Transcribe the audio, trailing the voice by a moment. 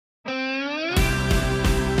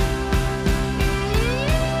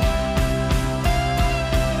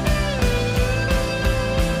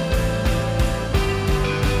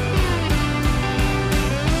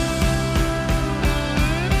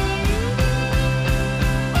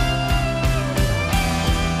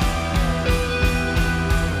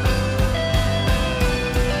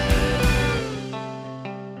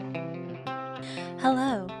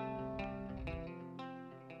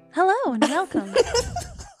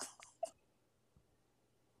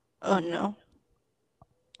Oh no.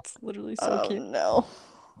 It's literally so cute. Oh no.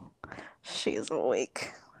 She is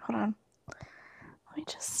awake. Hold on. Let me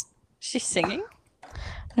just... She's singing?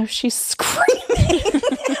 No, she's screaming.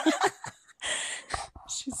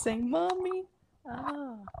 She's saying, Mommy.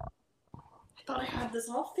 Oh. I thought I had this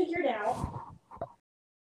all figured out.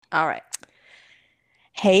 All right.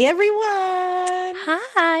 Hey, everyone.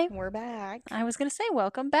 Hi. We're back. I was going to say,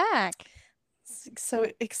 welcome back. It's so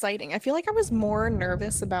exciting. I feel like I was more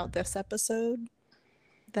nervous about this episode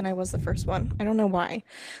than I was the first one. I don't know why.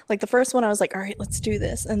 Like, the first one, I was like, all right, let's do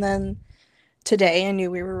this. And then today, I knew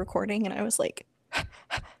we were recording, and I was like,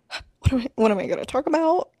 what am I going to talk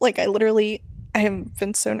about? Like, I have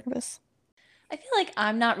been so nervous. I feel like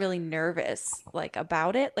I'm not really nervous, like,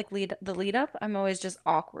 about it. Like, the lead up, I'm always just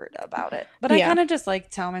awkward about it. But I kind of just, like,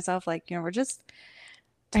 tell myself, like, we're just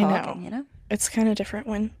talking, I know. It's kind of different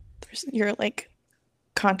when you're, like,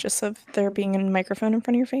 conscious of there being a microphone in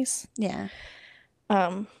front of your face. Yeah.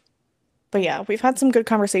 But yeah, we've had some good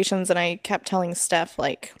conversations, and I kept telling Steph,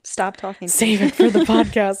 like, stop talking. Save it for the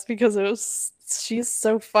podcast, because she's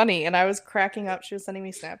so funny, and I was cracking up. She was sending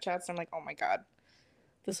me Snapchats, and I'm like, oh my god,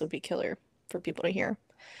 this would be killer for people to hear.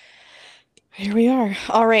 Here we are.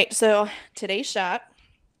 All right, so today's shot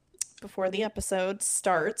before the episode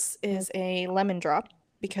starts is a lemon drop,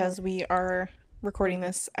 because we are recording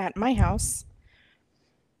this at my house,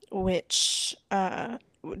 which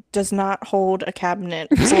does not hold a cabinet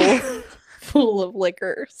full of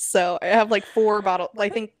liquor. So I have like 4 bottles, I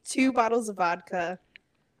think 2 bottles of vodka,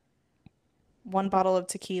 1 bottle of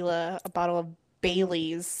tequila, a bottle of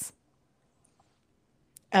Bailey's,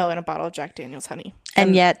 and a bottle of Jack Daniel's honey.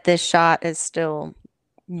 And yet this shot is still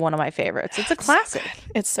one of my favorites. It's a classic.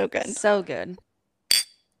 It's so good. So good.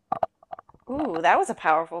 Ooh, that was a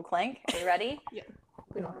powerful clink. Are you ready? Yeah.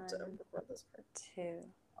 We don't have to record this part. 2.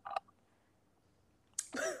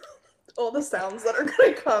 All the sounds that are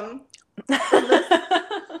going to come.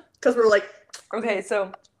 Because we're like... Okay,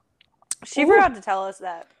 so she forgot to tell us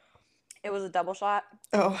that it was a double shot.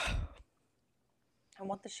 Oh. I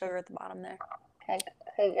want the sugar at the bottom there. Okay.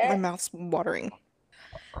 My mouth's watering.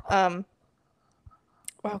 Wow,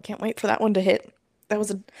 can't wait for that one to hit. That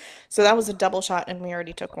was a double shot, and we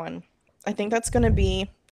already took one. I think that's gonna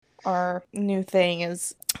be our new thing,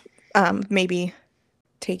 is maybe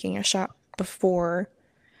taking a shot before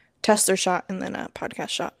tester shot and then a podcast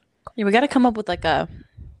shot. Yeah, we got to come up with like a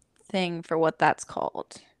thing for what that's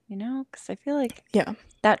called, because I feel like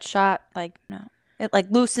that shot, like, it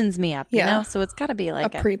like loosens me up, so it's got to be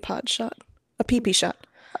like a pre-pod shot, a pee-pee shot.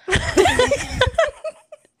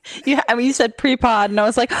 Yeah, I mean, you said pre-pod, and I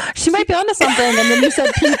was like, she might be onto something, and then you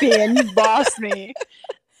said pee-pee, and you bossed me.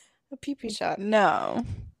 A pee-pee shot. No.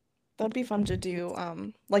 That'd be fun to do,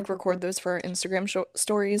 like, record those for our Instagram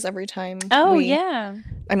stories every time. Oh, yeah.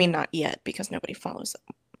 I mean, not yet, because nobody follows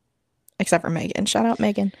them. Except for Megan. Shout out,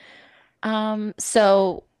 Megan.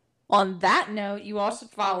 So, on that note, you all should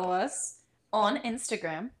follow us on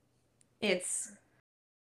Instagram. It's...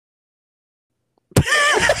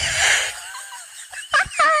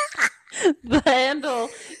 The handle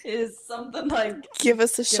is something like... Give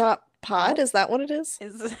us a shot pod? Is that what it is?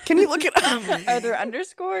 Can you look it up? Are there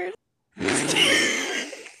underscores?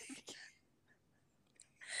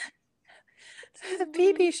 The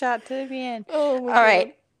pee-pee shot to the end. Oh my God. All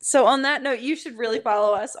right. So on that note, you should really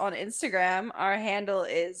follow us on Instagram. Our handle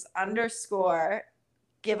is _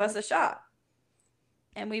 give us a shot.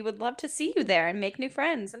 And we would love to see you there and make new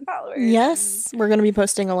friends and followers. Yes. We're going to be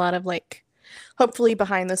posting a lot of, like, hopefully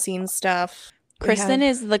behind the scenes stuff. Kristen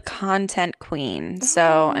is the content queen.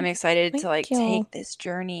 So I'm excited to like take this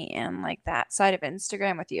journey and like that side of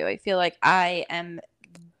Instagram with you. I feel like I am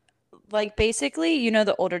like basically,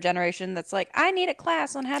 the older generation that's like, I need a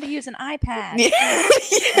class on how to use an iPad.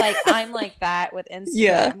 Like I'm like that with Instagram.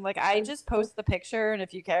 Yeah. Like I just post the picture, and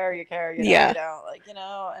if you care, you care. You don't. Like,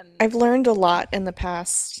 and I've learned a lot in the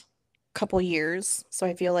past couple years. So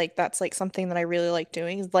I feel like that's like something that I really like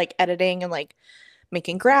doing, is like editing and like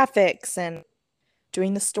making graphics and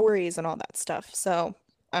doing the stories and all that stuff. So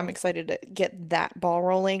I'm excited to get that ball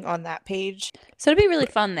rolling on that page. So it'll be really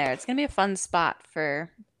fun there. It's going to be a fun spot for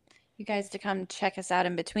you guys to come check us out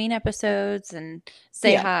in between episodes and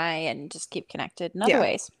say hi and just keep connected in other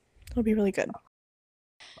ways. It'll be really good.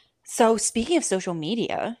 So speaking of social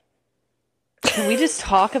media, can we just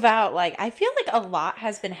talk about, like, I feel like a lot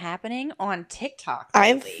has been happening on TikTok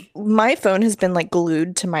lately. My phone has been like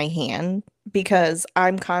glued to my hand because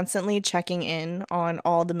I'm constantly checking in on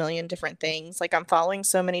all the million different things. Like I'm following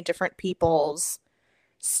so many different people's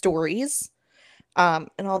stories, and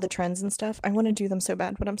all the trends and stuff. I want to do them so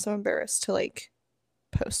bad, but I'm so embarrassed to like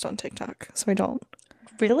post on TikTok, so I don't.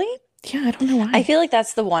 Really? Yeah, I don't know why. I feel like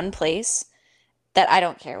that's the one place that I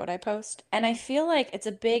don't care what I post. And I feel like it's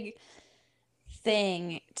a big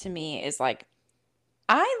thing to me is like,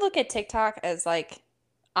 I look at TikTok as like,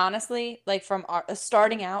 honestly, like from a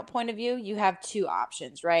starting out point of view, you have two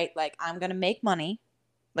options, right? Like, I'm going to make money.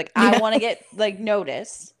 Like, I Yeah. want to get like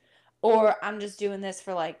noticed, or I'm just doing this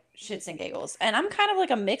for like shits and giggles. And I'm kind of like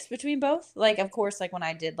a mix between both. Like, of course, like when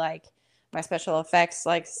I did like my special effects,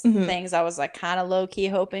 like things, I was like kind of low key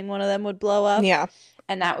hoping one of them would blow up. Yeah.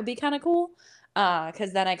 And that would be kind of cool.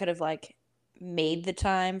 Because then I could have like made the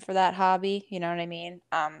time for that hobby. You know what I mean?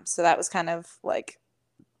 So that was kind of like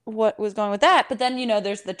what was going with that. But then, you know,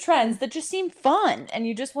 there's the trends that just seem fun and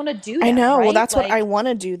you just want to do them. I know. Right? Well, that's like, what I want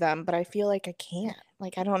to do them, but I feel like I can't.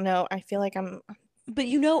 Like, I don't know. I feel like I'm. But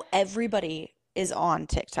you know, everybody is on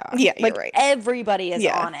TikTok. Yeah, you're like, right. Everybody is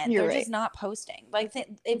on it. You're They're right. just not posting. Like,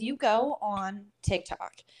 if you go on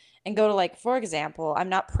TikTok and go to, like, for example, I'm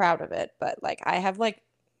not proud of it, but like I've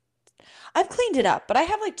cleaned it up, but I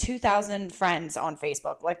have like 2,000 friends on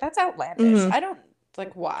Facebook. Like, that's outlandish. I don't,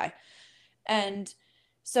 like, why? And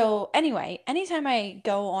so anyway, anytime I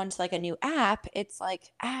go onto like a new app, it's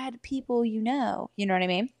like add people you know what I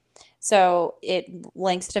mean? So it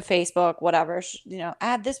links to Facebook, whatever, you know,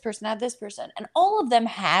 add this person, and all of them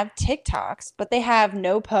have TikToks, but they have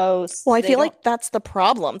no posts. Well, I feel like that's the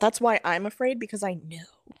problem. That's why I'm afraid, because I know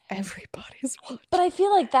everybody's watching. But I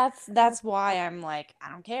feel like that's why I'm like, I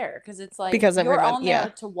don't care, because it's like because you're everyone, on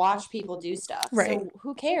there to watch people do stuff. Right. So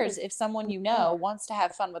who cares if someone you know wants to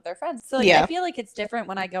have fun with their friends? So like, Yeah. I feel like it's different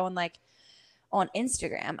when I go and like on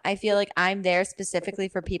Instagram. I feel like I'm there specifically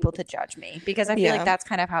for people to judge me, because I feel like that's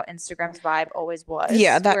kind of how Instagram's vibe always was.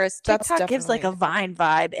 Yeah, whereas TikTok gives like a Vine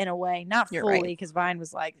vibe in a way, not fully, because Vine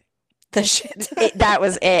was like the shit. That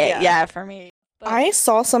was it. Yeah, for me. But I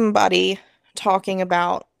saw somebody talking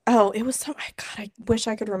about, it was some, God, I wish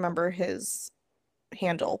I could remember his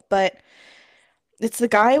handle, but it's the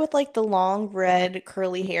guy with like the long red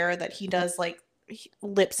curly hair that he does like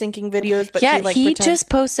lip syncing videos, but he just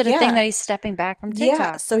posted a thing that he's stepping back from TikTok.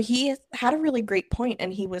 Yeah, so he had a really great point,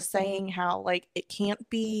 and he was saying how like it can't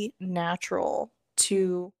be natural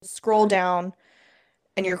to scroll down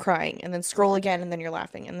and you're crying, and then scroll again and then you're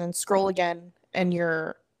laughing, and then scroll again and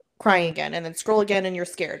you're crying again, and then scroll again and you're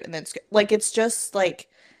scared, and then like it's just like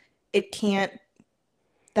it can't.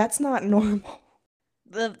 That's not normal.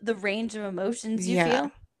 The range of emotions you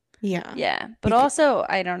feel. Yeah. But also,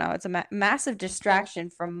 I don't know, it's a massive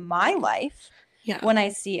distraction from my life. When I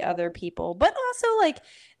see other people, but also like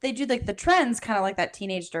they do like the trends, kind of like that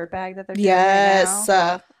teenage dirtbag that they're doing right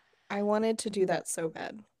now. I wanted to do that so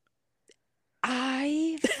bad.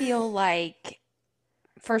 I feel like,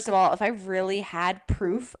 first of all, if I really had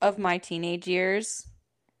proof of my teenage years,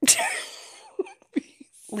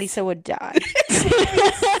 Lisa would die.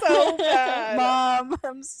 So bad. Mom,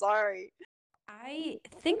 I'm sorry. I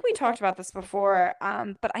think we talked about this before,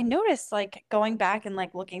 but I noticed, like, going back and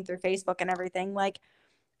like looking through Facebook and everything, like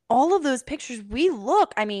all of those pictures,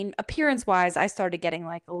 I mean, appearance-wise, I started getting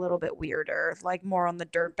like a little bit weirder, like more on the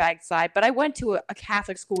dirtbag side. But I went to a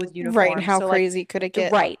Catholic school with uniforms. Right, how crazy could it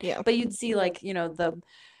get? Right, yeah. But you'd see like, you know,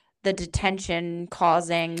 the detention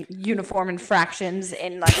causing uniform infractions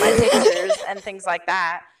in like my pictures and things like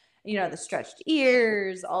that. You know, the stretched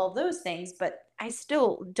ears, all of those things. But I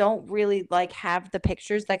still don't really like have the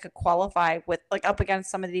pictures that could qualify with like up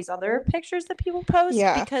against some of these other pictures that people post,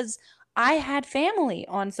 because I had family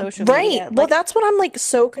on social media. Right. Well, that's what I'm like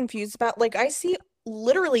so confused about. Like, I see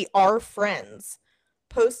literally our friends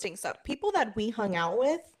posting stuff, people that we hung out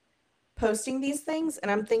with posting these things,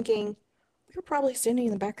 and I'm thinking, we were probably standing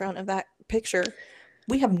in the background of that picture.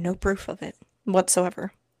 We have no proof of it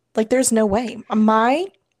whatsoever. Like, there's no way. My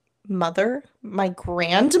mother, my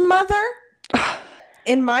grandmother,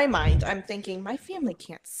 in my mind, I'm thinking, my family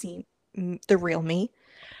can't see the real me.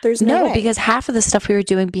 There's no way. Because half of the stuff we were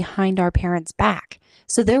doing behind our parents' back.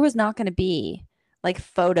 So there was not going to be like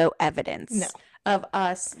photo evidence of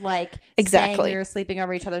us like saying we were sleeping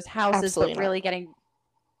over each other's houses, but really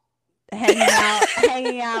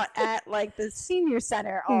hanging out at like the senior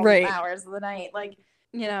center all hours of the night. Like,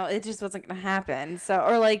 you know, it just wasn't going to happen. So,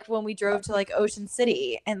 or like when we drove to like Ocean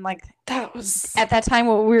City, and like that was at that time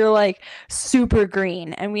when we were like super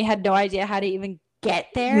green and we had no idea how to even get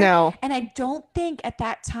there. No. And I don't think at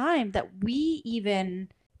that time that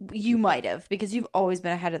you might have, because you've always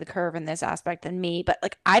been ahead of the curve in this aspect than me, but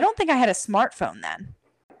like I don't think I had a smartphone then.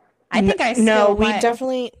 I think I still we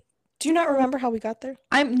definitely. Do you not remember how we got there?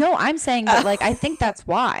 I'm saying that like I think that's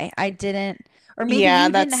why I didn't. Or maybe Yeah,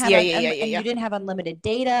 you didn't that's have yeah, yeah, yeah, yeah, and yeah. you didn't have unlimited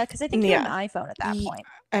data because I think you had Yeah. an iPhone at that point.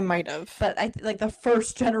 I might have. But like the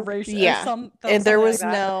first generation or Yeah. And something there like was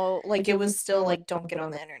that. no like Like it it was was still still like like don't get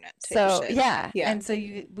on the internet type so shit. yeah. Yeah. And so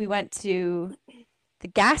we went to the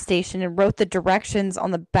gas station and wrote the directions on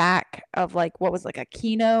the back of like what was like a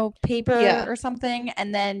Keno paper Yeah. or something,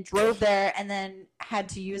 and then drove there and then had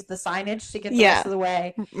to use the signage to get the Yeah. rest of the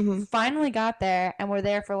way. Mhm. Finally got there and we're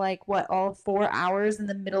there for like what, all 4 hours in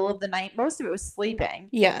the middle of the night. Most of it was sleeping.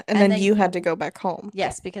 Yeah. And then you had to go back home.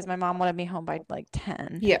 Yes, because my mom wanted me home by like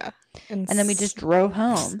 10. Yeah. And then we just drove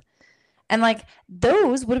home. And like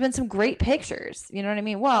those would have been some great pictures. You know what I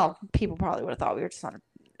mean? Well, people probably would have thought we were just on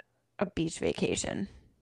a beach vacation.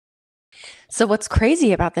 So what's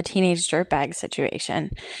crazy about the teenage dirtbag situation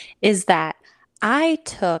is that I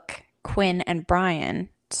took Quinn and Brian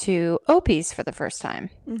to Opie's for the first time,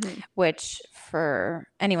 which for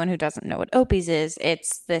anyone who doesn't know what Opie's is,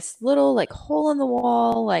 it's this little like hole in the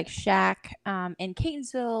wall like shack in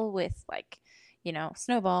Catonsville with like, you know,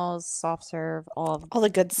 snowballs, soft serve, all the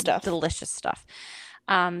good stuff. delicious stuff.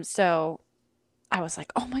 So I was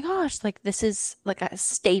like, oh my gosh, like this is like a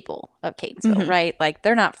staple of Catonsville, right? Like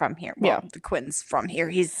they're not from here. Well, the Quinn's from here.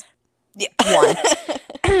 He's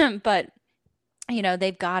one. But, you know,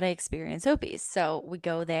 they've got to experience Opie's. So we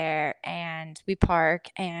go there and we park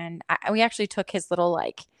and we actually took his little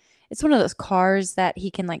like, it's one of those cars that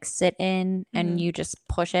he can like sit in and you just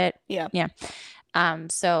push it. Yeah. Yeah.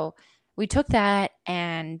 So we took that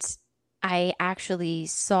and I actually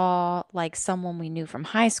saw like someone we knew from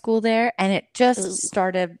high school there and it just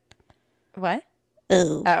started. What?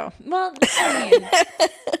 Oh. Well, I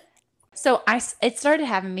mean, so it started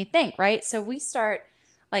having me think, right? So we start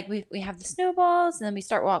like we have the snowballs and then we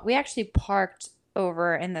start walk. We actually parked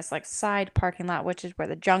over in this like side parking lot, which is where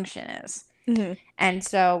the junction is. And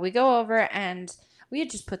so we go over and we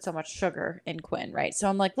had just put so much sugar in Quinn, right? So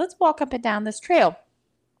I'm like, let's walk up and down this trail.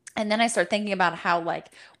 And then I start thinking about how like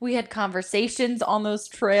we had conversations on those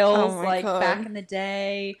trails like back in the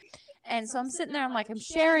day. And so I'm sitting there, I'm like, I'm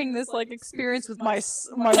sharing this like experience with my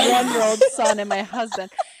 1-year-old son and my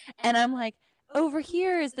husband. And I'm like, over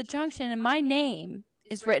here is the junction and my name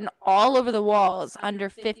is written all over the walls under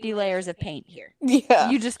 50 layers of paint here. Yeah.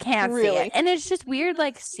 You just can't see it. And it's just weird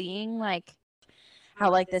like seeing like how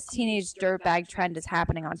like this teenage dirtbag trend is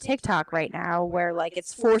happening on TikTok right now where like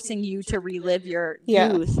it's forcing you to relive your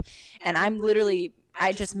youth. And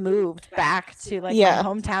I just moved back to like my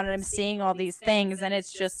hometown and I'm seeing all these things and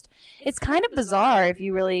it's kind of bizarre if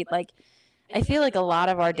you really like. I feel like a lot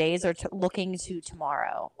of our days are looking to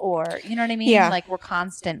tomorrow or, you know what I mean? Yeah. Like we're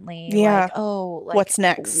constantly like, oh, like what's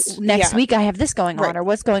next? Next week I have this going on or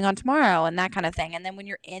what's going on tomorrow and that kind of thing. And then when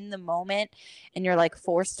you're in the moment and you're like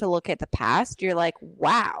forced to look at the past, you're like,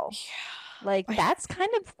 wow, like that's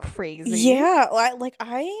kind of crazy. Yeah.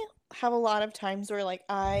 I have a lot of times where like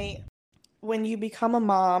when you become a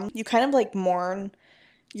mom, you kind of like mourn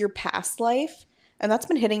your past life. And that's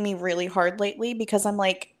been hitting me really hard lately because I'm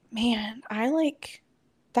like, man,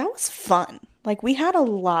 that was fun. Like we had a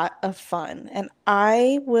lot of fun and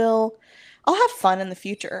I'll have fun in the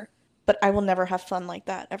future, but I will never have fun like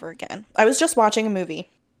that ever again. I was just watching a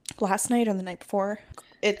movie last night or the night before.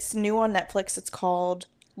 It's new on Netflix. It's called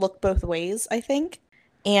Look Both Ways, I think.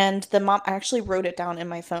 And I actually wrote it down in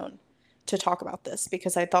my phone to talk about this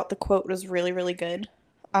because I thought the quote was really, really good.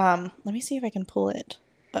 Let me see if I can pull it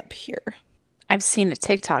up here. I've seen a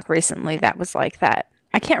TikTok recently that was like that.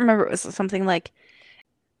 I can't remember. It was something like,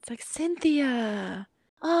 it's like, Cynthia.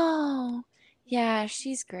 Oh, yeah,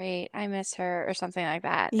 she's great. I miss her or something like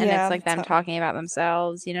that. And it's like them talking about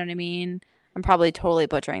themselves. You know what I mean? I'm probably totally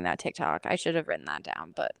butchering that TikTok. I should have written that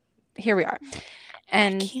down, but here we are.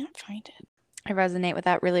 And I can't find it. I resonate with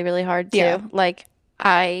that really, really hard too. Yeah. Like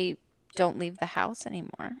I don't leave the house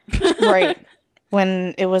anymore. Right.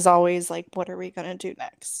 When it was always like, what are we going to do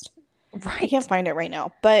next? Right. I can't find it right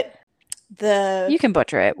now, but you can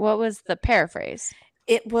butcher it. What was the paraphrase?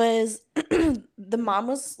 It was the mom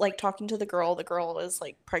was like talking to the girl. The girl is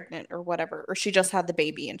like pregnant or whatever, or she just had the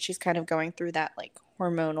baby and she's kind of going through that like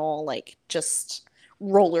hormonal, like just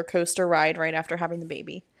roller coaster ride right after having the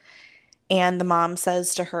baby. And the mom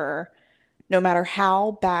says to her, no matter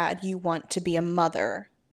how bad you want to be a mother,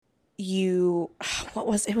 it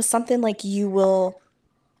was something like you will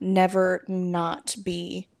never not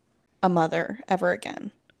be a mother ever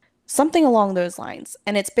again. Something along those lines.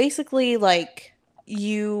 And it's basically like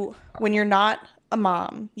when you're not a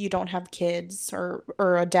mom, you don't have kids or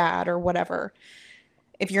a dad or whatever.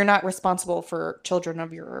 If you're not responsible for children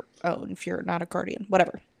of your own, if you're not a guardian,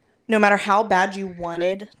 whatever. No matter how bad you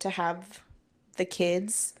wanted to have the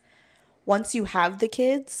kids, once you have the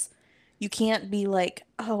kids, You can't be like,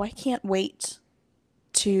 oh, I can't wait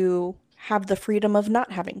to have the freedom of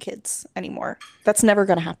not having kids anymore. That's never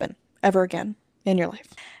going to happen ever again in your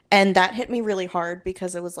life. And that hit me really hard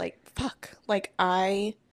because it was like, fuck, like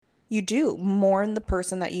you do mourn the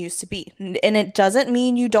person that you used to be. And it doesn't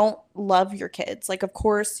mean you don't love your kids. Like, of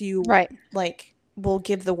course you like will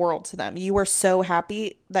give the world to them. You are so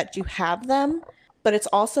happy that you have them, but it's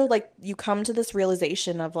also like you come to this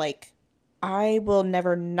realization of like, I will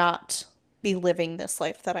never not be living this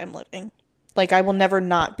life that I'm living. Like, I will never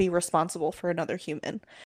not be responsible for another human.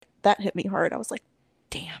 That hit me hard. I was like,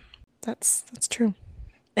 damn, that's true.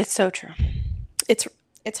 It's so true.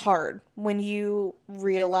 It's hard when you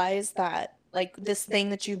realize that, like, this thing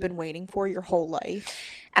that you've been waiting for your whole life.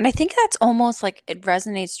 And I think that's almost like it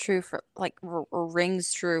resonates true for like or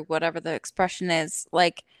rings true, whatever the expression is,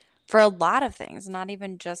 like for a lot of things, not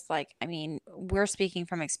even just like, I mean, we're speaking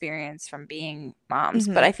from experience from being moms,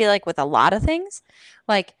 but I feel like with a lot of things,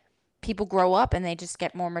 like people grow up and they just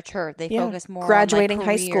get more mature. They focus more graduating on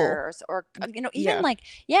like high school or even like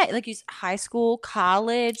like you high school,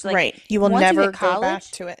 college, like right. You will never go back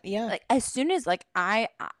to it. Yeah. Like as soon as like I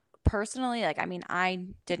personally, like, I mean, I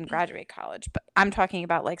didn't graduate college, but I'm talking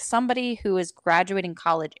about like somebody who is graduating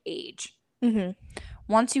college age.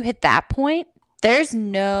 Once you hit that point, there's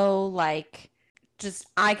no like just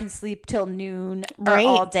I can sleep till noon or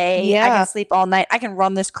all day. Yeah. I can sleep all night. I can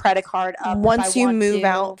run this credit card up. Once you move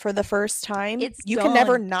out for the first time, you can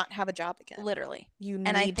never not have a job again. Literally. You need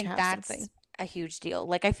and I think to have that's something. A huge deal.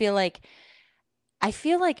 Like I feel like,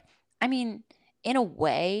 I mean, in a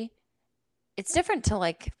way, it's different to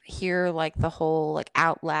like hear like the whole like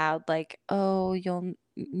out loud like, oh, you'll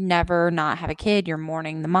never not have a kid, you're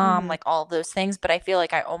mourning the mom, like all those things. But I feel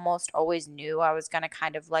like I almost always knew I was going to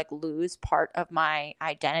kind of like lose part of my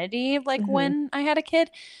identity like when I had a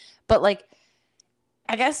kid. But like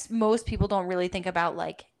I guess most people don't really think about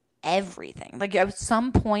like everything. Like at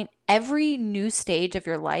some point, every new stage of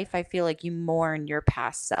your life, I feel like you mourn your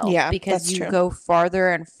past self because you go farther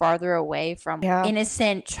and farther away from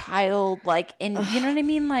innocent child, like, and you know what I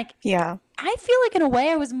mean? Like, I feel like in a way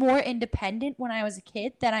I was more independent when I was a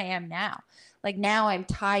kid than I am now. Like now I'm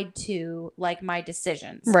tied to like my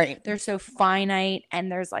decisions. Right. They're so finite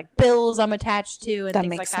and there's like bills I'm attached to and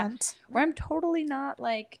things like that. Where I'm totally not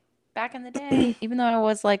like back in the day, even though I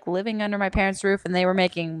was like living under my parents' roof and they were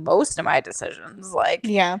making most of my decisions. Like,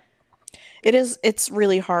 it's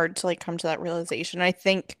really hard to like come to that realization. I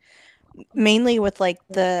think mainly with like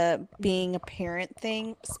the being a parent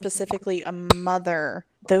thing, specifically a mother,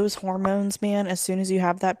 those hormones, man, as soon as you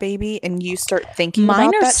have that baby and you start thinking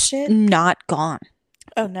about that shit. Not gone.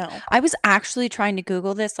 Oh no. I was actually trying to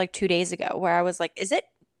Google this like 2 days ago where I was like, is it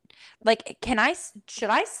like, should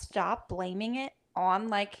I stop blaming it on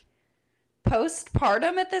like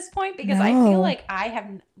postpartum at this point? Because I feel like I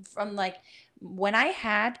have, from like when I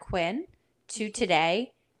had Quinn to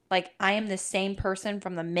today, like I am the same person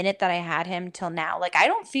from the minute that I had him till now. Like I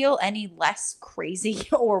don't feel any less crazy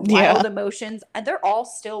or wild emotions. They're all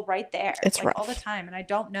still right there. It's like rough. All the time. And I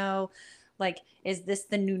don't know, like, is this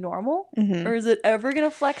the new normal or is it ever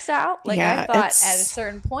gonna flex out? Like I thought at a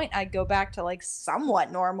certain point I'd go back to like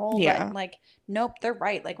somewhat normal. But like nope, they're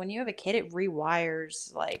right. Like when you have a kid, it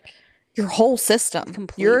rewires like your whole system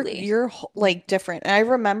completely. You're like different. And I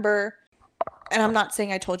remember, and I'm not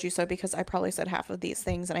saying I told you so because I probably said half of these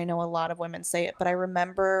things and I know a lot of women say it, but I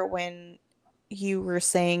remember when you were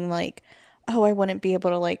saying like, oh, I wouldn't be able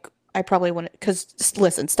to like, I probably wouldn't, because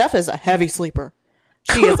listen, Steph is a heavy sleeper.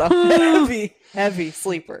 She is a heavy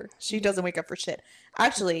sleeper. She doesn't wake up for shit.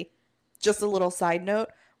 Actually, just a little side note,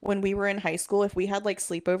 when we were in high school, if we had like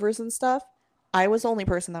sleepovers and stuff, I was the only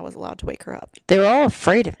person that was allowed to wake her up. They were all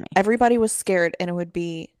afraid of me. Everybody was scared, and it would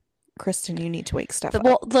be, Kristen, you need to wake Steph up.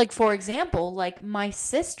 Well, like, for example, like, my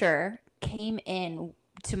sister came in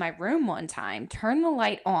to my room one time, turned the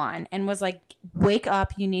light on, and was like, wake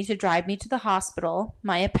up, you need to drive me to the hospital.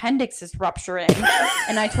 My appendix is rupturing.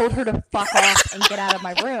 And I told her to fuck off and get out of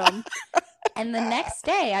my room. And the next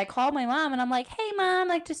day, I called my mom, and I'm like, hey, Mom,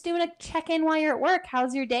 like, just doing a check-in while you're at work.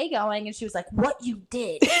 How's your day going? And she was like, what you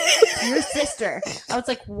did to your sister. I was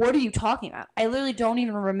like, what are you talking about? I literally don't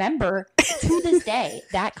even remember, to this day,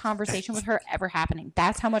 that conversation with her ever happening.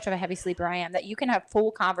 That's how much of a heavy sleeper I am, that you can have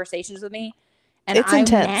full conversations with me, and it's I'm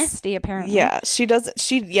intense. Nasty, apparently. Yeah, she doesn't.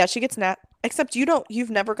 She gets nasty. Except you've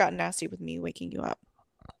never gotten nasty with me waking you up.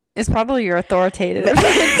 It's probably your authoritative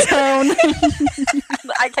tone.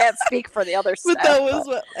 I can't speak for the other stuff. But that was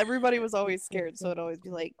what everybody was always scared. So it'd always be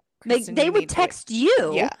like, they would text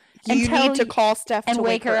you. Yeah. You need to call Steph and to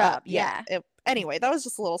wake her up. Yeah. Anyway, that was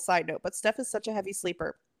just a little side note. But Steph is such a heavy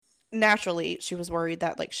sleeper. naturally she was worried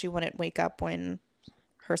that like she wouldn't wake up when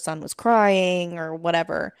her son was crying or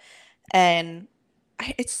whatever. And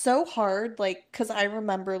it's so hard, like, because I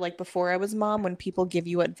remember, like, before I was mom, when people give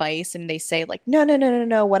you advice and they say, like, no, no, no, no,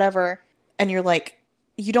 no, whatever. And you're like,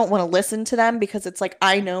 you don't want to listen to them because it's like,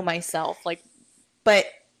 I know myself. Like, but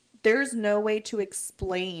there's no way to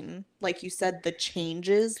explain, like you said, the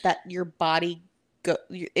changes that your body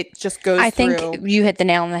it just goes I think through. you hit the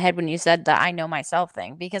nail on the head when you said the I know myself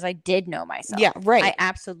thing, because I did know Yeah, myself. I right.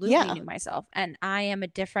 absolutely Yeah, knew myself, and I am a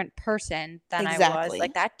different person than I was. exactly.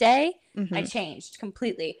 Like that day, I Mm-hmm. changed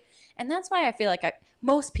completely. And that's why I feel like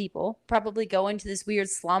most people probably go into this weird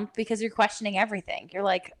slump because you're questioning everything. You're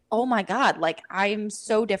like, "Oh my god, like I'm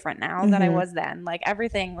so different now than I Mm-hmm. was then." Like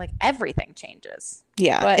everything changes.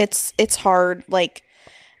 Yeah, But it's hard, like,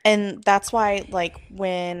 and that's why, like,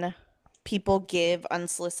 when people give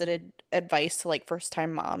unsolicited advice to like first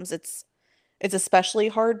time moms, it's especially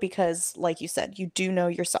hard because, like you said, you do know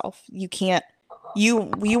yourself. You can't you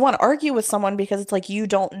want to argue with someone because it's like you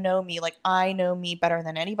don't know me. Like I know me better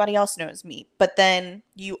than anybody else knows me. But then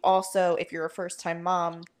you also, if you're a first time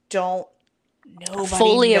mom, don't nobody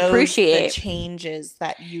fully knows the appreciate. changes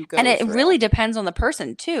that you And go it really through. depends on the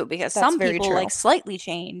person too, because That's some very people like true. slightly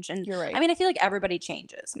change. And You're I right. mean, I feel like everybody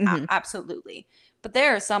changes. Hmm. Absolutely. But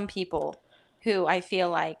there are some people who I feel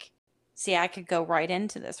like, see, I could go right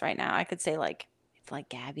into this right now. I could say, like, if like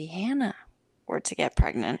Gabby Hanna were to get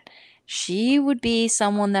pregnant, she would be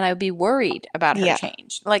someone that I would be worried about her Yeah.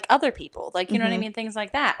 change. Like other people, like, you know what I Hmm. mean? Things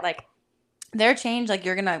like that. Like, their change, like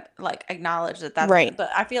you're gonna like acknowledge that's, Right. but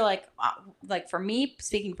I feel like for me,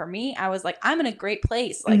 speaking for me, I was like, I'm in a great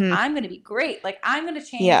place, like Hmm. I'm gonna be great, like I'm gonna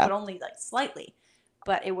change, Yeah. but only like slightly.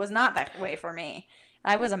 But it was not that way for me.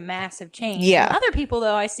 I was a massive change. And Yeah. other people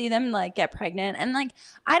though, I see them like get pregnant and like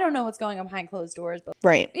I don't know what's going on behind closed doors, but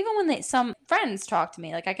Right. even when some friends talk to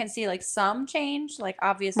me, like I can see like some change, like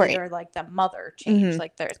obviously Right. they're like the mother change, Hmm.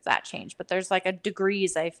 like there's that change, but there's like a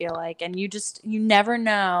degrees, I feel like, and you never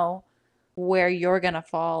know where you're gonna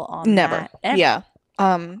fall on Never. that ever. Yeah.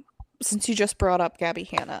 Since you just brought up Gabby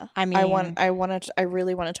Hanna, I mean, I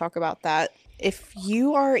really want to talk about that. If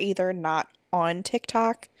you are either not on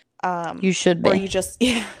TikTok, you should or be. you just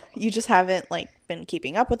yeah, you just haven't like been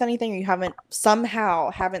keeping up with anything, or you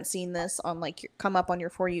haven't seen this on like come up on your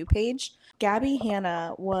For You page. Gabby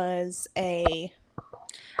Hanna was a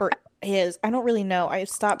or is, I don't really know. I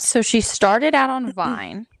stopped. So she started out on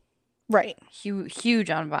Vine, Right. huge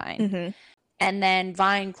on Vine, Hmm. and then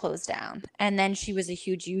Vine closed down, and then she was a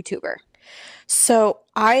huge YouTuber. So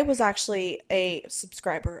I was actually a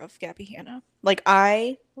subscriber of Gabby Hanna. Like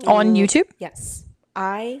On YouTube? yes,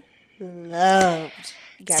 I loved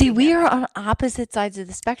See, Gabby we are Hanna. on opposite sides of the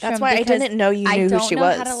That's spectrum why I because didn't know you I knew who don't she know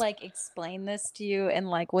how to was. like explain this to you and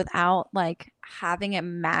like without like having a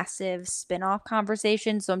massive spin-off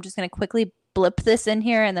conversation. So I'm just gonna quickly blip this in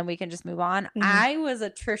here and then we can just move on. Hmm. I was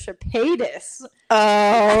a Trisha Paytas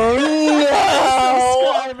Oh no!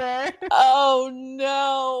 subscriber. Oh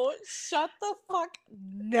no! Shut the fuck.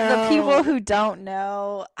 The people No. who don't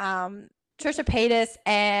know, Trisha Paytas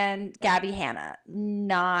and Gabby Hanna,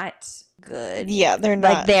 not good. Yeah, they're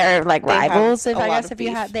Like not. they're like They have rivals. If a I lot guess of if you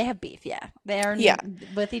beef. have, they have beef. Yeah, they're Yeah.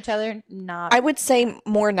 with each other. Not. I would say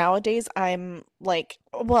more nowadays. I'm like,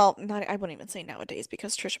 well, not. I wouldn't even say nowadays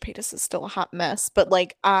because Trisha Paytas is still a hot mess. But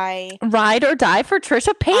like, Ride or die for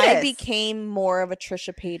Trisha I Paytas. became more of a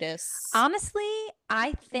Trisha Paytas Honestly,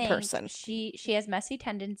 I think person. she has messy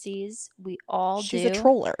tendencies. We all She's do. a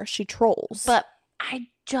troller. She trolls. But I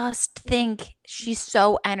just think she's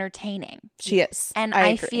so entertaining. She is. And I I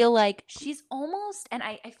agree. feel like she's almost, and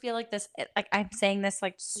I feel like this, like I'm saying this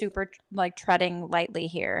like super like treading lightly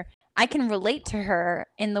here. I can relate to her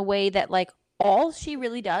in the way that like all she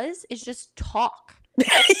really does is just talk.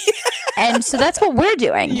 And so that's what we're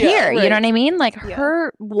doing here. You know what I mean? Like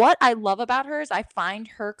what I love about her is I find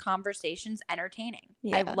her conversations entertaining.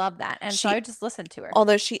 Yeah. I love that. And so I just listen to her.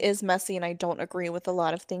 Although she is messy and I don't agree with a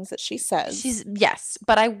lot of things that she says. Yes,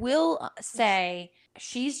 but I will say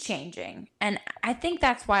she's changing. And I think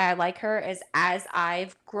that's why I like her is as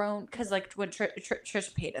I've grown, because like when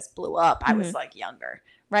Trisha Paytas blew up, I was like younger.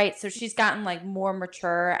 Right. So she's gotten like more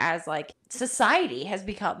mature as like society has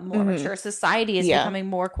become more mature. Society is becoming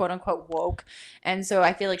more quote unquote woke. And so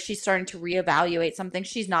I feel like she's starting to reevaluate something.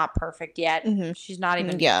 She's not perfect yet. She's not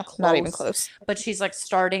even close. Not even close. But she's like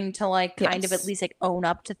starting to like kind of at least like own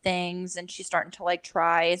up to things, and she's starting to like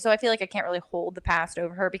try. So I feel like I can't really hold the past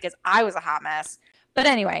over her because I was a hot mess. But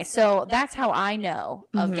anyway, so that's how I know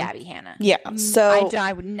of Mhm. Gabby Hanna. Yeah. So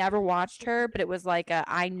I would never watched her, but it was like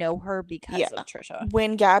I know her because of Trisha.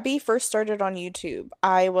 when Gabby first started on YouTube,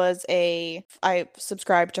 I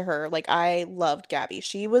subscribed to her. Like I loved Gabby.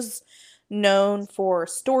 She was known for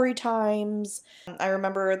story times. I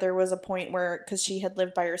remember there was a point where, because she had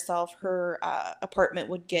lived by herself, her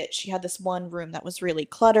apartment she had this one room that was really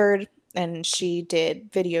cluttered, and she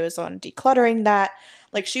did videos on decluttering that.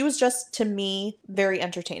 Like she was just, to me, very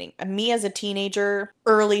entertaining. And me as a teenager,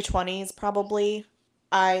 early 20s probably,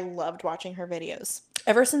 I loved watching her videos.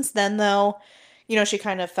 Ever since then, though, she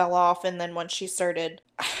kind of fell off. And then once she started,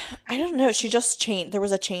 I don't know, she just changed. There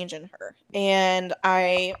was a change in her. And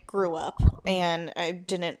I grew up and I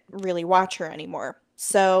didn't really watch her anymore.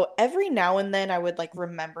 So every now and then I would like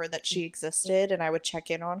remember that she existed and I would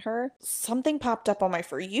check in on her. Something popped up on my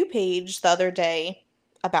For You page the other day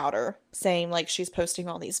about her, saying like she's posting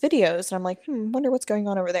all these videos. And I'm like, wonder what's going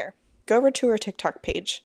on over there. Go over to her TikTok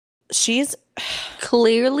page. She's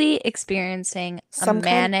clearly experiencing a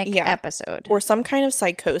manic episode or some kind of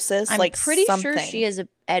psychosis. I'm pretty sure she is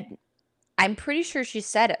I'm pretty sure she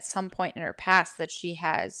said at some point in her past that she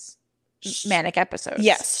has manic episodes.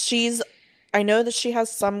 Yes, I know that she has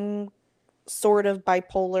some sort of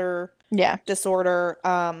bipolar disorder.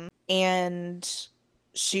 And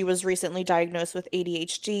she was recently diagnosed with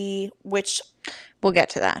ADHD, which we'll get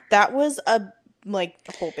to that. That was a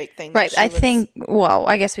whole big thing. Right. I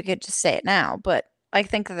guess we could just say it now, but I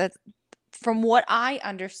think that from what I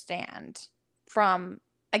understand from,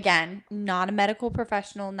 again, not a medical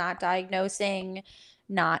professional, not diagnosing,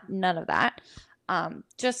 none of that.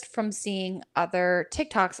 Just from seeing other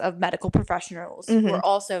TikToks of medical professionals who are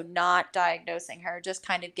also not diagnosing her, just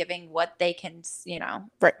kind of giving what they can,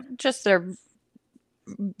 right, just their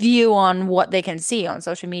view on what they can see on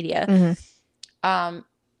social media.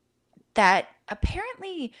 That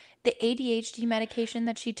apparently the ADHD medication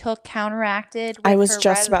that she took counteracted with I was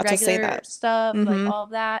just about to say that stuff, like all of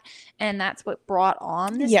that, and that's what brought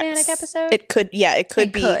on this manic episode. It could be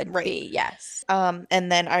right. Yes.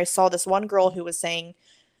 And then I saw this one girl who was saying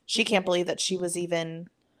she can't believe that she was even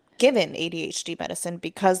given ADHD medicine,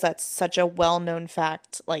 because that's such a well-known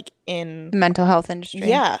fact, like in mental health industry.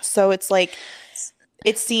 Yeah, so it's like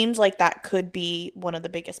it seems like that could be one of the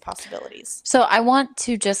biggest possibilities. So I want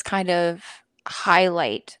to just kind of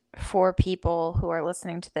highlight for people who are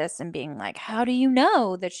listening to this and being like, how do you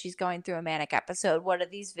know that she's going through a manic episode? What do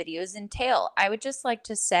these videos entail? I would just like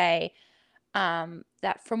to say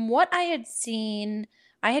that from what I had seen,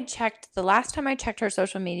 I had checked, the last time I checked her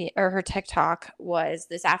social media or her TikTok was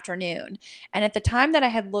this afternoon. And at the time that I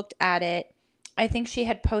had looked at it, I think she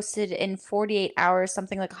had posted in 48 hours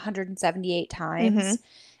something like 178 times.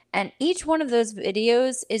 And each one of those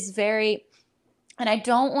videos is very, and I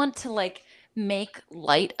don't want to like make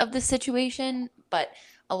light of the situation, but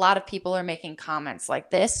a lot of people are making comments like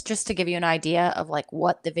this just to give you an idea of like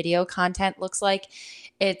what the video content looks like.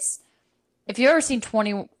 It's, if you've ever seen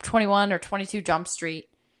 21 or 22 Jump Street,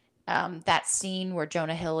 that scene where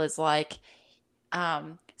Jonah Hill is like,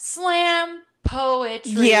 slam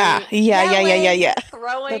poetry. Yeah.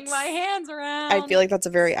 Throwing my hands around. I feel like that's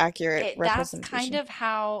a very accurate representation. That's kind of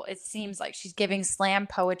how it seems like she's giving slam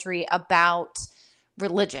poetry about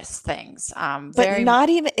religious things. But not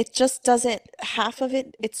even, it just doesn't, half of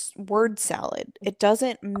it, it's word salad. It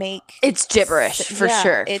doesn't make... It's gibberish, for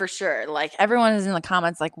sure. Like, everyone is in the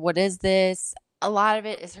comments like, what is this? A lot of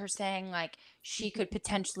it is her saying, like, she could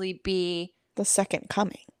potentially be... the second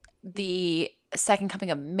coming. The second coming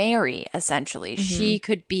of Mary, essentially. She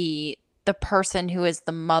could be the person who is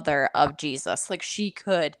the mother of Jesus. Like, she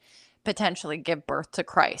could potentially give birth to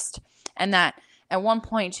Christ. And that, at one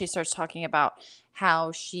point, she starts talking about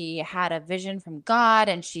how she had a vision from God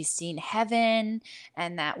and she's seen heaven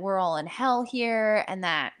and that we're all in hell here and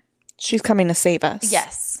that she's coming to save us.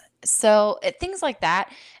 Yes. So things like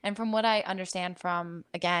that. And from what I understand from,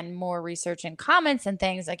 again, more research and comments and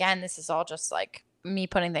things, again, this is all just like me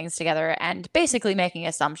putting things together and basically making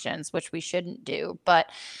assumptions, which we shouldn't do. But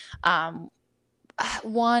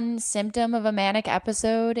one symptom of a manic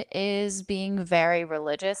episode is being very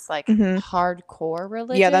religious, like hardcore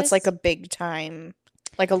religious. Yeah, that's like a big time.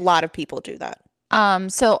 Like a lot of people do that.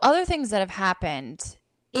 So other things that have happened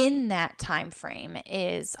in that time frame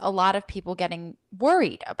is a lot of people getting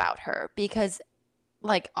worried about her because,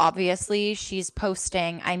 like, obviously she's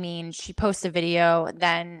posting. I mean, she posts a video,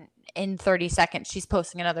 then in 30 seconds she's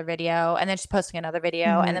posting another video, and then she's posting another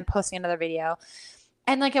video, and then posting another video.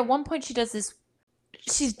 And like at one point she does this,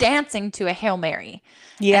 she's dancing to a Hail Mary.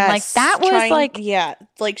 Yeah, like that was like, yeah,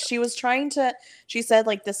 like she was trying to, she said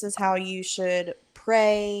like, this is how you should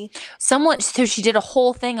pray. So she did a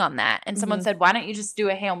whole thing on that, and someone said, why don't you just do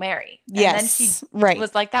a Hail Mary? Yes, and then she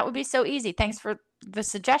was like, that would be so easy, thanks for the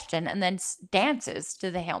suggestion, and then dances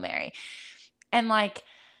to the Hail Mary and like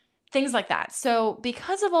things like that. So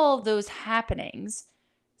because of all of those happenings,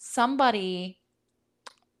 somebody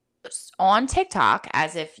on TikTok,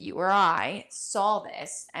 as if you or I saw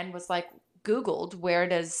this and was like, Googled, where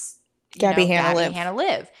does Gabby Hanna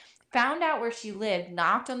live? Found out where she lived,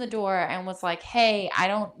 knocked on the door, and was like, hey, I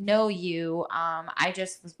don't know you. I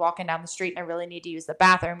just was walking down the street and I really need to use the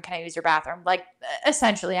bathroom. Can I use your bathroom? Like,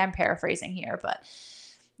 essentially, I'm paraphrasing here,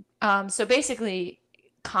 but so basically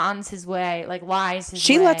cons his way, like lies his way.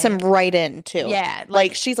 She lets him right in too. Yeah.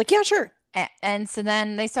 Like she's like, yeah, sure. And so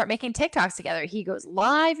then they start making TikToks together. He goes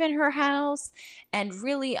live in her house, and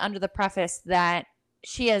really under the preface that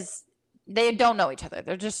they don't know each other.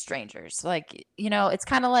 They're just strangers. Like, it's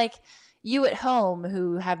kind of like you at home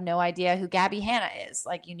who have no idea who Gabby Hanna is.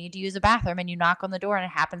 Like, you need to use a bathroom and you knock on the door and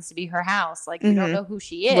it happens to be her house. Like, you don't know who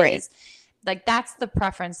she is. Right. Like, that's the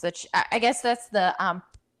preference that I guess that's the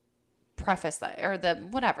preface or the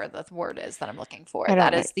whatever the word is that I'm looking for.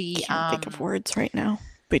 That is the can't think of words right now.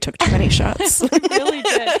 We took too many shots. We really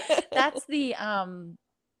did. That's the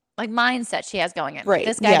like mindset she has going in. Right. Like,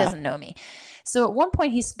 this guy doesn't know me. So at one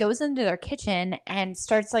point he goes into their kitchen and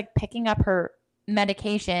starts like picking up her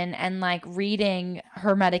medication and like reading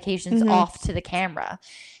her medications off to the camera.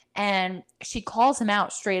 And she calls him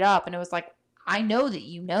out straight up, and it was like, I know that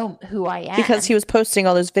you know who I am. Because he was posting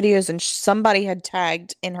all those videos and somebody had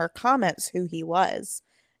tagged in her comments who he was.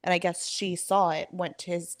 And I guess she saw it, went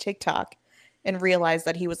to his TikTok and realized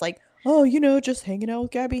that he was like, oh, just hanging out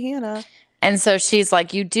with Gabby Hanna. And so she's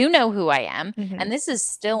like, you do know who I am. And this is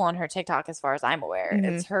still on her TikTok as far as I'm aware.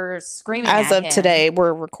 It's her screaming as at of him. Today,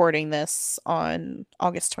 we're recording this on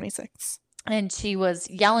August 26th. And she was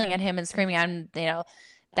yelling at him and screaming at him,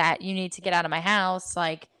 that you need to get out of my house.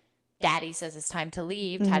 Like, Daddy says it's time to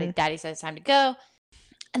leave. Daddy says it's time to go.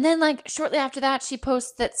 And then like shortly after that, she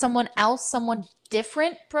posts that someone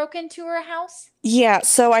different broke into her house. Yeah.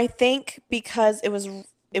 So I think because it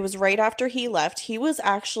was right after he left, he was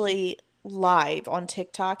actually live on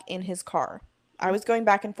TikTok in his car. I was going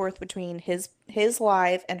back and forth between his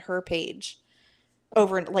live and her page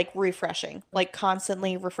over like refreshing, like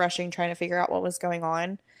constantly refreshing, trying to figure out what was going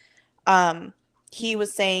on. He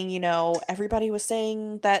was saying, everybody was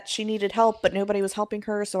saying that she needed help, but nobody was helping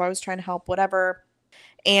her. So I was trying to help, whatever.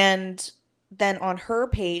 And then on her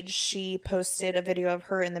page, she posted a video of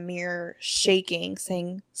her in the mirror shaking,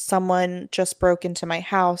 saying, someone just broke into my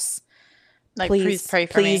house. Like, please pray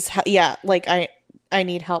for me. Yeah, like I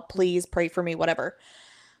need help. Please pray for me, whatever.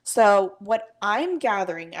 So what I'm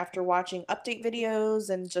gathering after watching update videos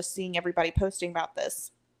and just seeing everybody posting about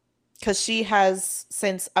this, because she has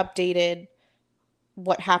since updated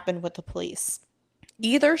what happened with the police.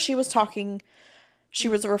 Either she was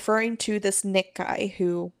referring to this Nick guy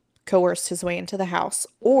who coerced his way into the house,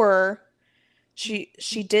 or she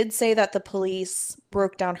did say that the police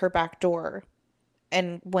broke down her back door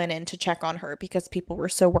and went in to check on her because people were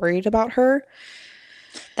so worried about her.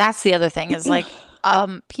 That's the other thing is like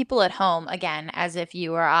people at home, again, as if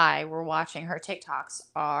you or I were watching her TikToks,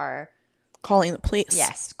 are calling the police.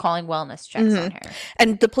 Yes, calling wellness checks on her.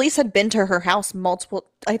 And the police had been to her house multiple,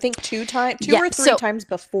 I think two or three times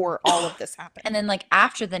before all of this happened. And then like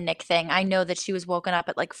after the Nick thing, I know that she was woken up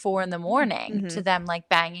at like 4 a.m. to them like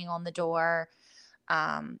banging on the door.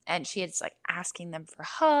 And she is like asking them for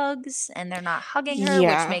hugs, and they're not hugging her,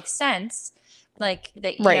 which makes sense. Like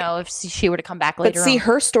that, if she were to come back later. But see,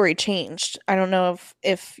 her story changed. I don't know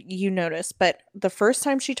if you noticed, but the first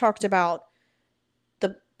time she talked about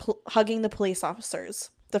hugging the police officers,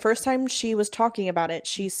 the first time she was talking about it,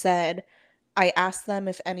 she said, I asked them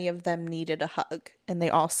if any of them needed a hug, and they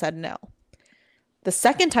all said no. The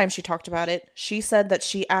second time she talked about it, she said that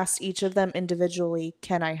she asked each of them individually,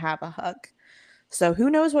 can I have a hug? So who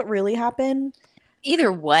knows what really happened?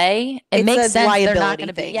 Either way, it makes sense. They're not going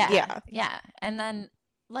to be. Yeah. And then,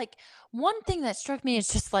 like, one thing that struck me is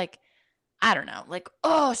just like, I don't know, like,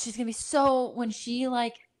 oh, she's going to be so, when she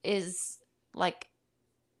like is like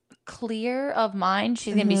clear of mind,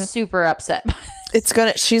 she's going to be super upset.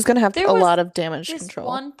 She's going to have a lot of damage control.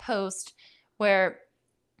 One post where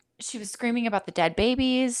she was screaming about the dead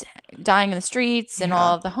babies dying in the streets and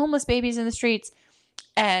all of the homeless babies in the streets.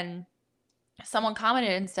 And someone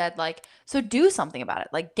commented and said, like, so do something about it.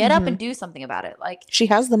 Like, get up and do something about it. Like, she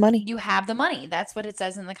has the money. You have the money. That's what it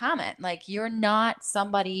says in the comment. Like, you're not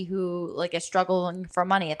somebody who like is struggling for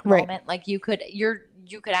money at the moment. Like, you could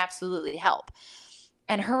absolutely help.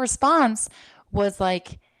 And her response was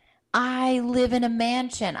like, I live in a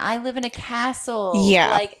mansion. I live in a castle.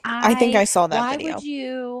 Yeah. Like, I think I saw that why would video.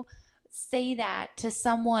 you say that to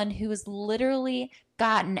someone who has literally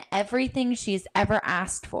gotten everything she's ever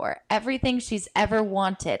asked for, everything she's ever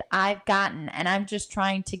wanted? I've gotten, and I'm just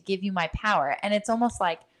trying to give you my power. And it's almost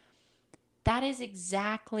like that is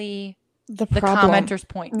exactly The the problem. commenter's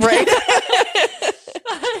point. Right. Like,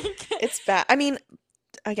 It's bad. I mean,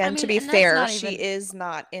 again, to be and that's fair, not she even is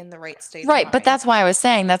not in the right state of right, but mind. that's why I was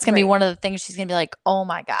saying that's gonna be Right. one of the things she's gonna be like, oh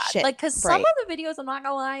my god, Shit. like because some Right. of the videos, I'm not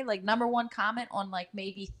gonna lie, like number one comment on like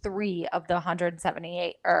maybe 3 of the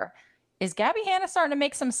 178 are, is Gabby Hanna starting to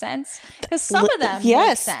make some sense? Because some of them make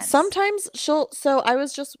Yes. sense. Sometimes she'll. So I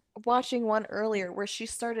was just watching one earlier where she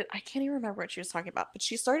started. I can't even remember what she was talking about, but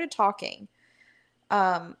she started talking.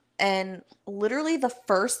 And literally the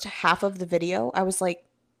first half of the video, I was like,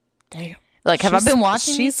 damn. Like, have I been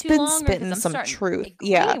watching these She's too been long? Because spitting I'm some starting truth.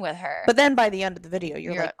 agreeing Yeah. with her. But then by the end of the video,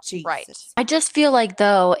 you're like, Jesus. Right. I just feel like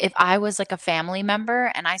though, if I was like a family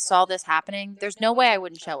member and I saw this happening, there's no way I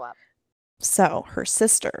wouldn't show up. So her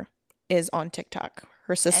sister is on TikTok.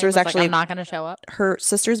 Her And sister's was actually like, I'm not gonna show up. her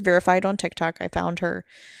sister's verified on TikTok. I found her.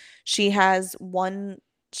 She had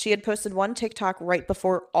posted one TikTok right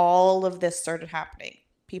before all of this started happening.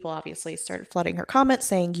 People obviously started flooding her comments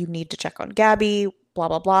saying you need to check on Gabby, blah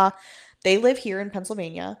blah blah. They live here in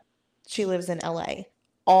Pennsylvania. She lives in LA.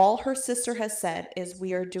 All her sister has said is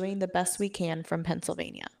we are doing the best we can from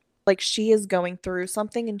Pennsylvania. Like she is going through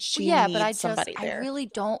something and she needs somebody there. I really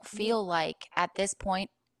don't feel like at this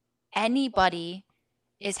point anybody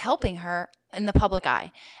is helping her in the public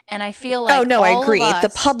eye. And I feel like oh no, I agree. Us, the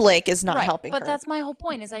public is not right, helping but her. that's my whole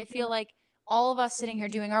point is I feel like all of us sitting here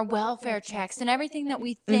doing our welfare checks and everything that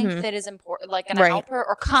we think that is important, like gonna help her,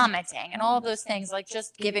 or commenting and all of those things, like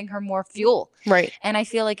just giving her more fuel. Right. And I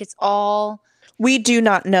feel like it's all, we do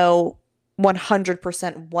not know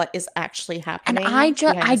 100% what is actually happening. And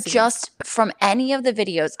I just from any of the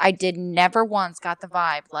videos, I did never once got the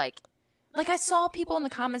vibe like I saw people in the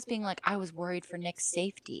comments being like, I was worried for Nick's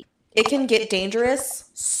safety. It can get dangerous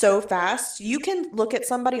so fast. You can look at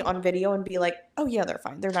somebody on video and be like, oh yeah, they're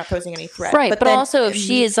fine. They're not posing any threat. Right. But also if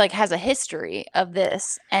she is like has a history of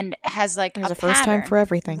this and has like there's a first time for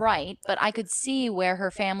everything. Right. But I could see where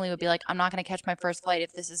her family would be like, I'm not going to catch my first flight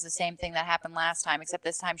if this is the same thing that happened last time, except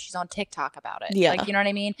this time she's on TikTok about it. Yeah. Like, you know what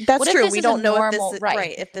I mean? That's true. We don't know if this is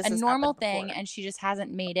right. If this is is a normal thing and she just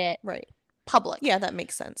hasn't made it right. public. Yeah, that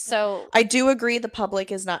makes sense. So I do agree the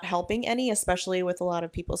public is not helping any, especially with a lot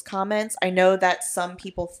of people's comments. I know that some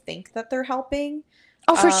people think that they're helping.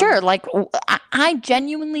 Oh, for sure. Like, I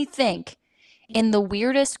genuinely think in the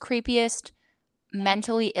weirdest, creepiest,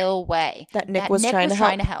 mentally ill way that Nick was trying to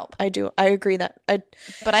help. I do. I agree that.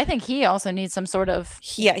 But I think he also needs some sort of.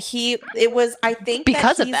 Yeah, it was, I think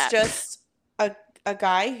because that of that. Just a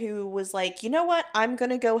guy who was like, you know what? I'm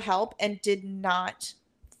going to go help and did not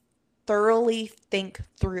thoroughly think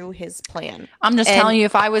through his plan. I'm just telling you,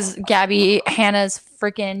 if I was Gabby Hanna's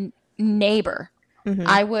freaking neighbor,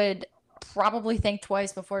 I would probably think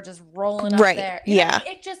twice before just rolling up there. You know,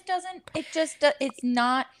 it just doesn't, it's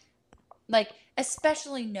not like,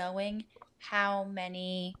 especially knowing how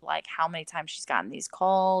many times she's gotten these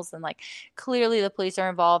calls and like clearly the police are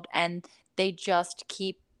involved and they just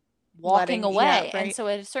keep walking away. Yeah, right. And so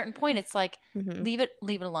at a certain point it's like, leave it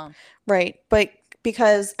alone. Right. But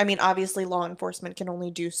because, I mean, obviously law enforcement can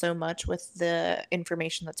only do so much with the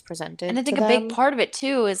information that's presented. And I think a big part of it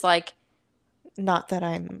too is like, not that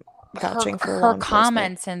I'm vouching for her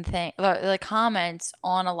comments and things, the comments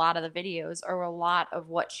on a lot of the videos are a lot of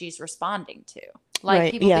what she's responding to.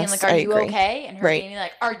 Like people being like, are you okay? And her being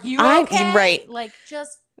like, are you okay? Right. Like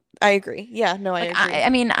just. I agree. Yeah, no, I agree. I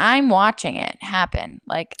mean, I'm watching it happen,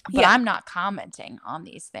 like, but I'm not commenting on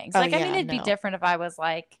these things. Like, I mean, it'd be different if I was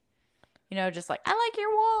like, you know, just like, I like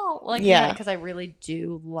your wall. Like, yeah, because I really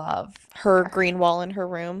do love her green wall in her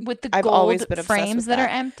room. With the gold frames that are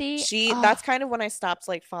empty. That's kind of when I stopped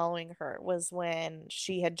like following her, was when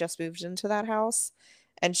she had just moved into that house.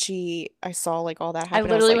 And I saw like all that happen.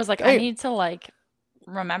 I literally was like, I need to like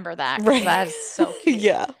remember that. Right. That is so cute.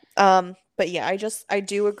 Yeah. But yeah, I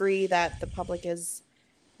do agree that the public is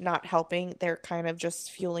not helping. They're kind of just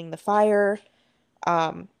fueling the fire.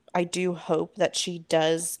 I do hope that she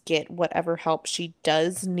does get whatever help she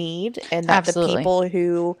does need, and that the people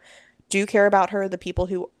who do care about her, the people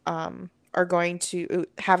who are going to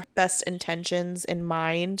have best intentions in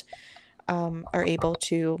mind, are able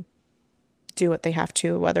to do what they have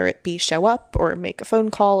to, whether it be show up or make a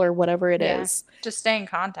phone call or whatever it is. Just stay in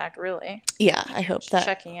contact, really. Yeah, I hope that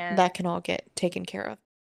checking in. That can all get taken care of.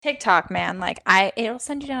 TikTok, man, like it'll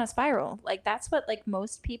send you down a spiral. Like that's what like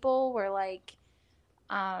most people were like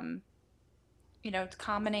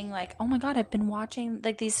commenting like, "Oh my God, I've been watching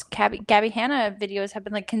like these Gabby Hanna videos have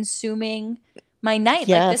been like consuming my night.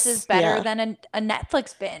 Like this is better than a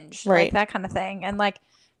Netflix binge, like that kind of thing." And like,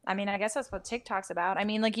 I mean, I guess that's what TikTok's about. I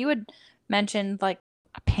mean, like you had mentioned like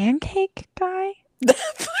a pancake guy.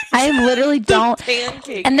 I literally don't.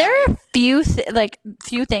 And there are few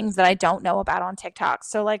things that I don't know about on TikTok.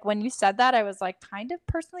 So like when you said that, I was like kind of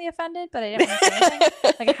personally offended, but I didn't want to say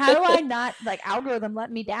anything. Like, how do I not like algorithm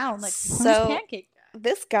let me down? Like, so who's pancake guy?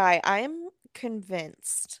 This guy, I'm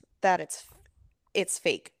convinced that it's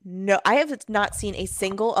fake. No, I have not seen a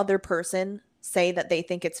single other person say that they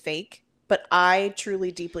think it's fake, but I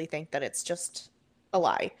truly deeply think that it's just a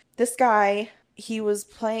lie. This guy, he was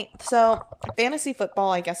playing, so fantasy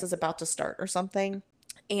football, I guess, is about to start or something.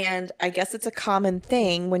 And I guess it's a common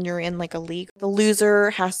thing when you're in like a league. The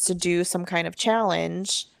loser has to do some kind of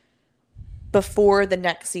challenge before the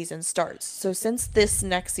next season starts. So since this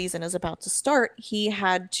next season is about to start, he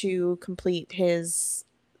had to complete his,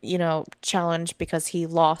 challenge because he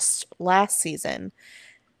lost last season.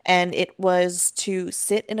 And it was to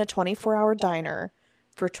sit in a 24-hour diner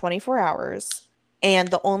for 24 hours. And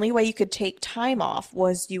the only way you could take time off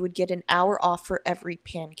was you would get an hour off for every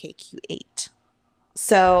pancake you ate.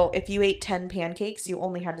 So if you ate 10 pancakes, you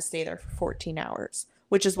only had to stay there for 14 hours,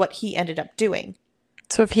 which is what he ended up doing.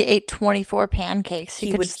 So if he ate 24 pancakes,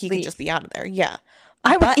 he could just be out of there. Yeah.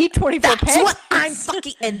 I would eat 24 pancakes. That's what I'm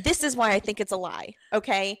fucking, and this is why I think it's a lie.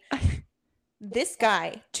 Okay. This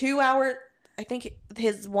guy, 2 hour, I think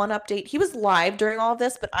his one update, he was live during all of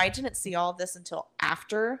this, but I didn't see all of this until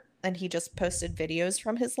after, and he just posted videos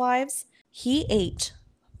from his lives. He ate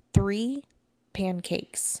 3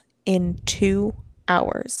 pancakes in 2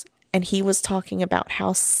 hours, and he was talking about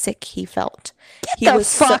how sick he felt. Get the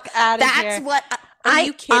fuck out of here. That's what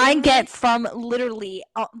I get from literally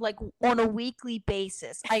like on a weekly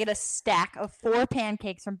basis. I get a stack of 4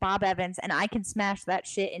 pancakes from Bob Evans, and I can smash that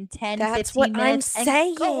shit in 10, That's 15 what minutes I'm saying.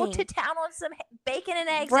 And go to town on some bacon and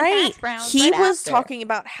eggs right. and hash browns. He was talking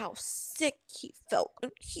about how sick he felt,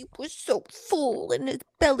 and he was so full, and his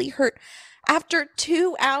belly hurt. After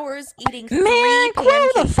 2 hours eating 3 pancakes. Grow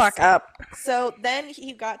the fuck up. So then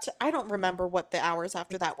he got to, I don't remember what the hours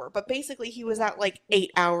after that were, but basically he was at like 8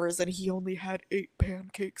 hours and he only had 8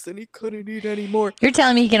 pancakes and he couldn't eat any more. You're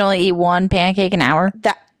telling me he can only eat 1 pancake an hour?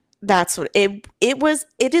 That's what it was.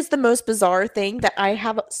 It is the most bizarre thing that I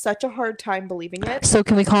have such a hard time believing it. So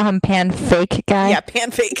can we call him Panfake Guy? Yeah,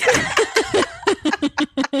 Panfake.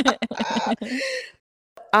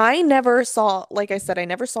 I never saw, like I said, I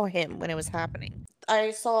never saw him when it was happening.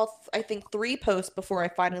 I saw, I think, 3 posts before I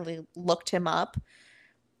finally looked him up.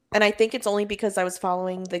 And I think it's only because I was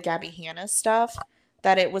following the Gabby Hanna stuff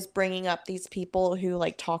that it was bringing up these people who,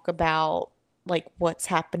 like, talk about, like, what's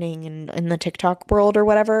happening in the TikTok world or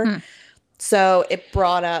whatever. So it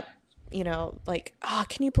brought up, like, oh,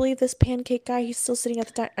 can you believe this pancake guy? He's still sitting at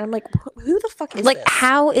the diner. I'm like, who the fuck is this? Like,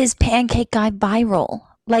 how is Pancake Guy viral?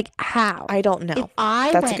 Like, how? I don't know. If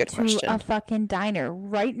I went to a fucking diner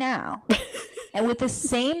right now and with the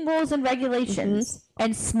same rules and regulations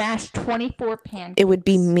and smashed 24 pancakes, it would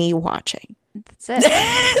be me watching. That's it.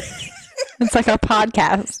 It's like our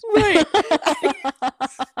podcast. Right.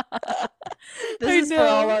 This is for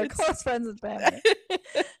all our close friends and family.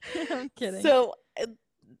 I'm kidding. So,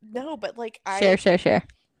 no, but like Share.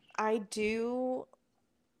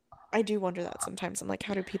 I do wonder that sometimes. I'm like,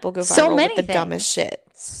 how do people go viral with the dumbest shit?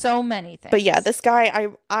 So many things. But yeah, this guy,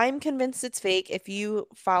 I'm convinced it's fake. If you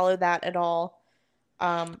follow that at all,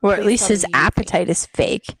 or at least his appetite is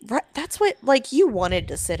fake. Right, that's what, like, you wanted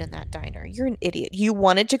to sit in that diner. You're an idiot. You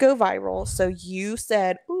wanted to go viral, so you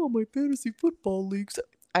said, "Oh, my fantasy football leagues."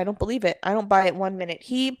 I don't believe it. I don't buy it 1 minute.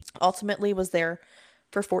 He ultimately was there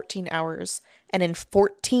for 14 hours, and in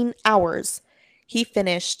 14 hours, he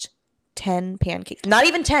finished 10 pancakes. Not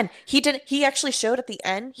even 10. He actually showed at the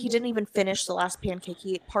end. He didn't even finish the last pancake.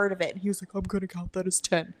 He ate part of it. And he was like, I'm going to count that as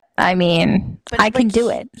 10. I mean, I can do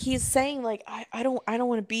it. He's saying like, I don't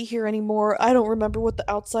want to be here anymore. I don't remember what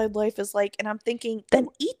the outside life is like. And I'm thinking, then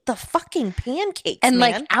eat the fucking pancakes, and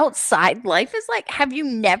man. Like, outside life is like, have you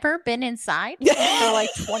never been inside for like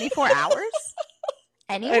 24 hours?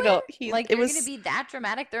 Anyway, I know. You're going to be that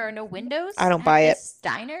dramatic? There are no windows? I don't buy it. This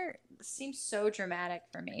diner seems so dramatic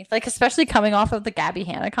for me. Like, especially coming off of the Gabby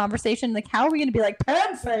Hanna conversation. Like, how are we going to be like,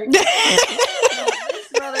 Panfake? This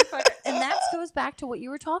motherfucker. And that goes back to what you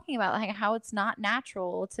were talking about, like how it's not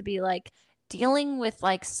natural to be like dealing with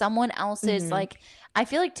like someone else's like, I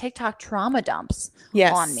feel like TikTok trauma dumps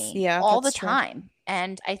on me all the time.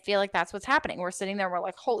 And I feel like that's what's happening. We're sitting there, we're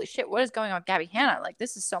like, holy shit, what is going on with Gabby Hanna? Like,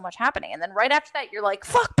 this is so much happening. And then right after that, you're like,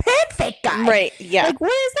 fuck Panfake Guy. Right, yeah. Like,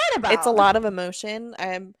 what is that about? It's a lot of emotion.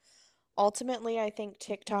 Ultimately, I think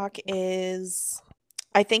TikTok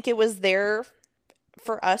I think it was there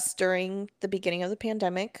for us during the beginning of the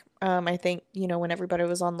pandemic. I think, when everybody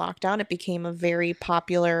was on lockdown, it became a very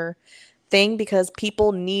popular thing because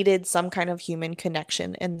people needed some kind of human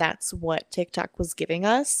connection, and that's what TikTok was giving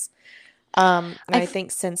us. And I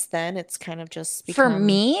think since then it's kind of just become... For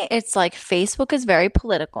me, it's like Facebook is very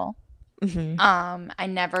political. Mm-hmm. I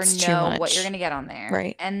never know what you're gonna get on there.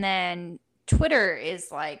 Right. And then Twitter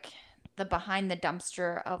is like the behind the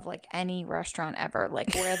dumpster of like any restaurant ever,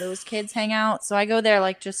 like where those kids hang out. So I go there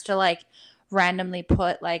like just to like randomly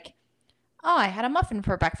put like, oh, I had a muffin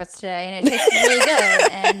for breakfast today and it tasted really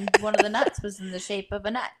good. And one of the nuts was in the shape of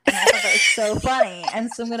a nut. And I thought that was so funny.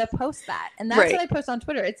 And so I'm going to post that. And that's what I post on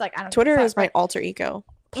Twitter. It's like, I don't know. Twitter is my alter ego.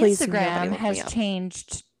 Please, Instagram has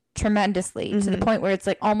changed tremendously to the point where it's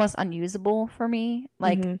like almost unusable for me.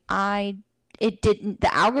 Like the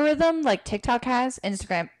algorithm like TikTok has,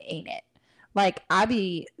 Instagram ain't it. Like, I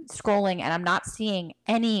be scrolling and I'm not seeing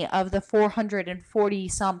any of the 440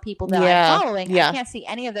 some people that I'm following. Yeah. I can't see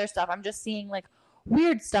any of their stuff. I'm just seeing like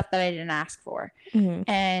weird stuff that I didn't ask for.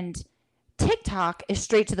 And TikTok is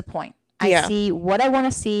straight to the point. I see what I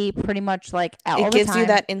want to see pretty much like all the time. It gives you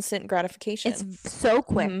that instant gratification. It's so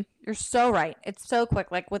quick. You're so right. It's so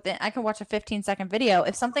quick. Like I can watch a 15-second video.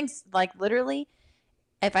 If something's like literally...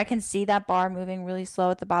 If I can see that bar moving really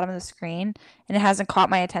slow at the bottom of the screen and it hasn't caught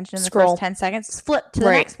my attention in the first 10 seconds, flip to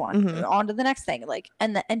the next one, on to the next thing. Like,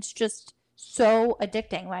 and it's just so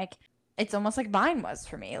addicting. Like, it's almost like Vine was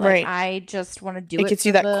for me. Like, I just want to do it. It gets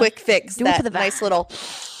you that quick fix, that nice little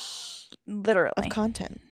literally of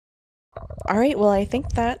content. All right. Well, I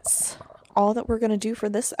think that's all that we're going to do for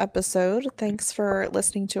this episode. Thanks for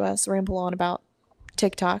listening to us ramble on about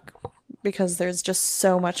TikTok because there's just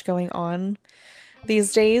so much going on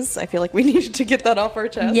these days. I feel like we needed to get that off our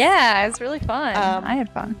chest. Yeah, it's really fun. I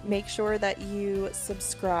had fun. Make sure that you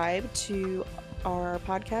subscribe to our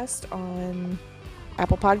podcast on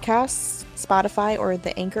Apple Podcasts, Spotify, or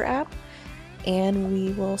the Anchor app. And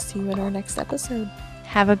we will see you in our next episode.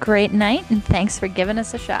 Have a great night, and thanks for giving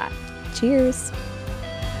us a shot. Cheers.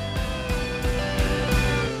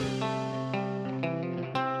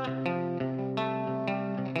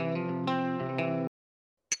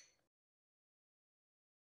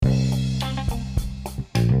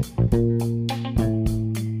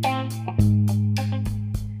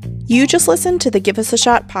 You just listened to the Give Us a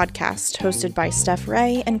Shot podcast, hosted by Steph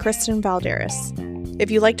Ray and Kristen Valderas. If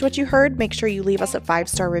you liked what you heard, make sure you leave us a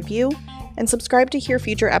 5-star review and subscribe to hear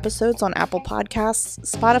future episodes on Apple Podcasts,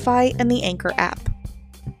 Spotify, and the Anchor app.